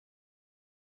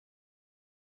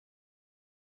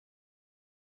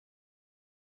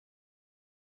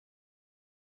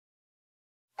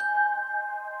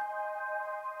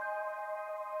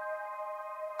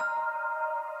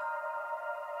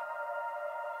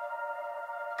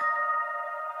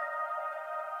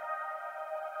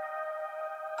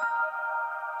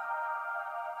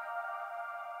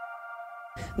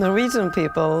Norwegian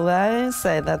people, they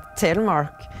say that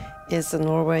Telemark is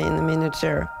Norway in a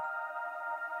miniature.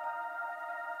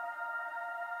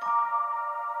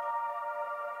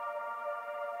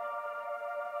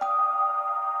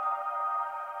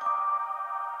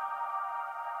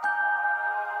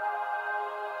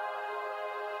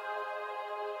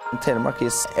 Telemark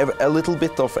is a little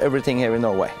bit of everything here in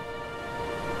Norway.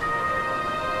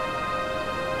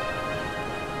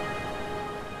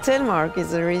 Telemark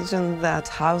is a region that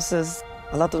houses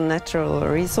a lot of natural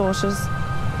resources.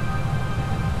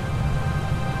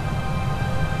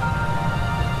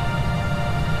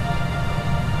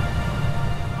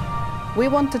 We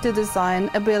wanted to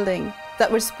design a building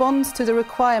that responds to the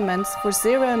requirements for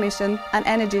zero emission and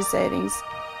energy savings.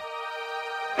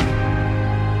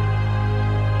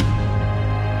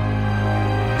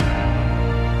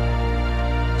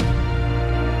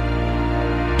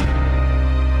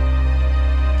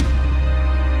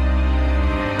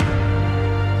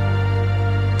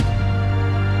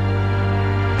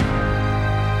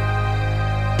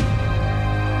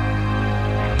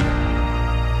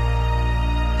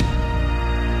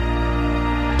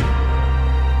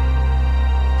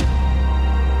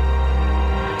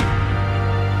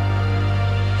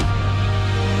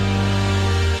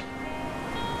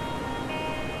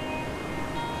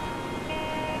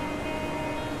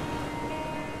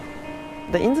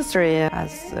 The industry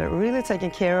has really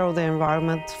taken care of the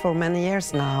environment for many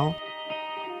years now.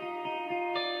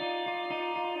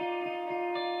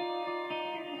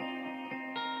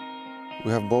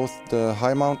 We have both the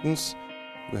high mountains,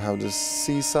 we have the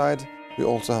seaside, we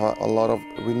also have a lot of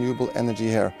renewable energy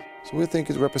here. So we think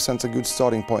it represents a good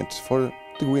starting point for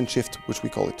the green shift, which we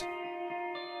call it.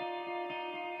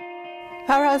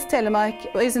 Powerhouse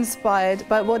Telemark is inspired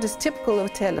by what is typical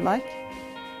of Telemark,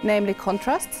 namely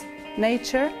contrasts,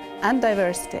 nature and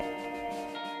diversity.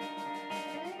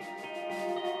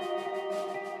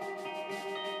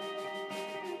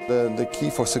 The key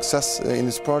for success in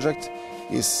this project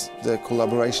is the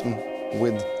collaboration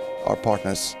with our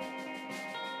partners.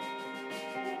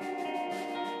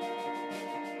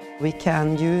 We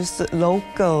can use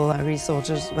local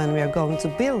resources when we are going to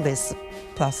build this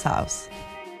plus house.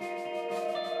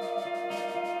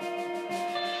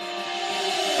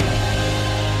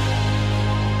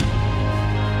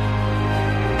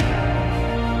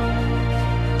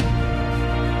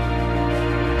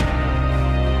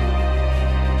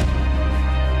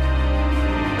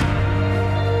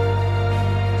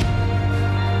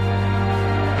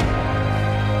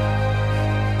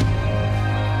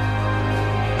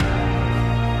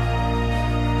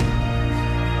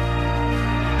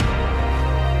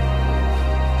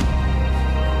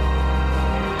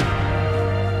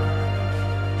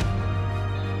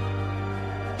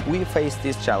 We face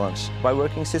this challenge by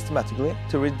working systematically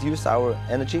to reduce our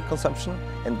energy consumption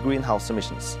and greenhouse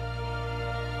emissions.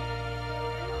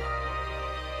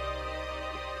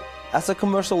 As a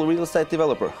commercial real estate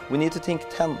developer, we need to think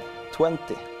 10,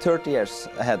 20, 30 years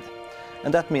ahead.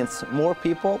 And that means more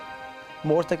people,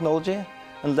 more technology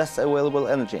and less available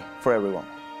energy for everyone.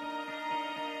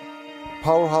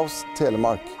 Powerhouse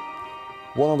Telemark,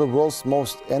 one of the world's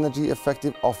most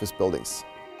energy-effective office buildings,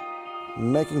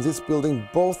 making this building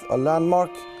both a landmark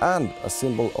and a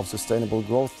symbol of sustainable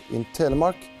growth in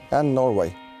Telemark and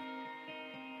Norway.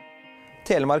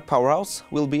 Telemark Powerhouse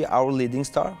will be our leading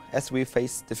star as we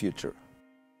face the future.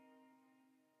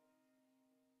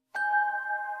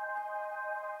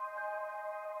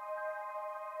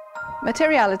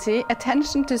 Materiality,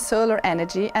 attention to solar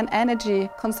energy and energy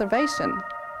conservation,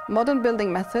 modern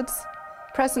building methods,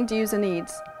 present user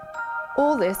needs.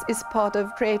 All this is part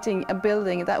of creating a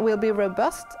building that will be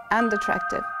robust and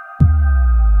attractive.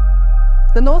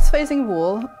 The north-facing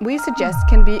wall we suggest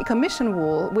can be a commission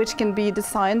wall which can be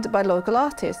designed by local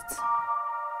artists.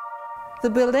 The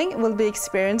building will be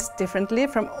experienced differently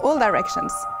from all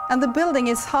directions, and the building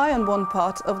is high on one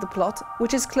part of the plot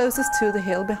which is closest to the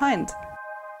hill behind.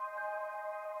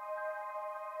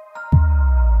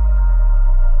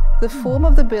 The form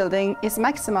of the building is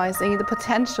maximizing the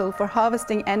potential for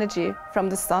harvesting energy from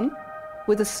the sun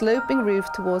with a sloping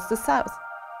roof towards the south.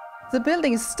 The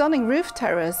building's stunning roof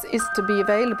terrace is to be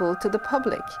available to the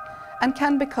public and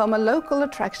can become a local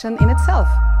attraction in itself.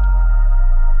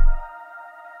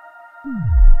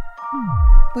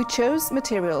 We chose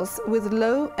materials with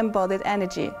low embodied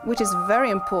energy, which is very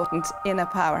important in a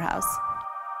powerhouse.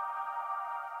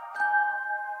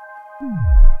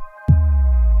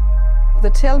 The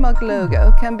Telemark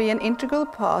logo can be an integral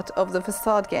part of the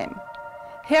facade game.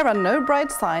 Here are no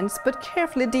bright signs, but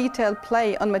carefully detailed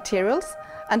play on materials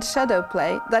and shadow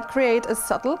play that create a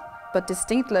subtle but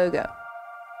distinct logo.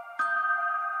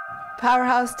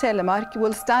 Powerhouse Telemark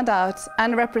will stand out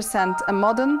and represent a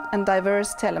modern and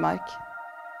diverse Telemark.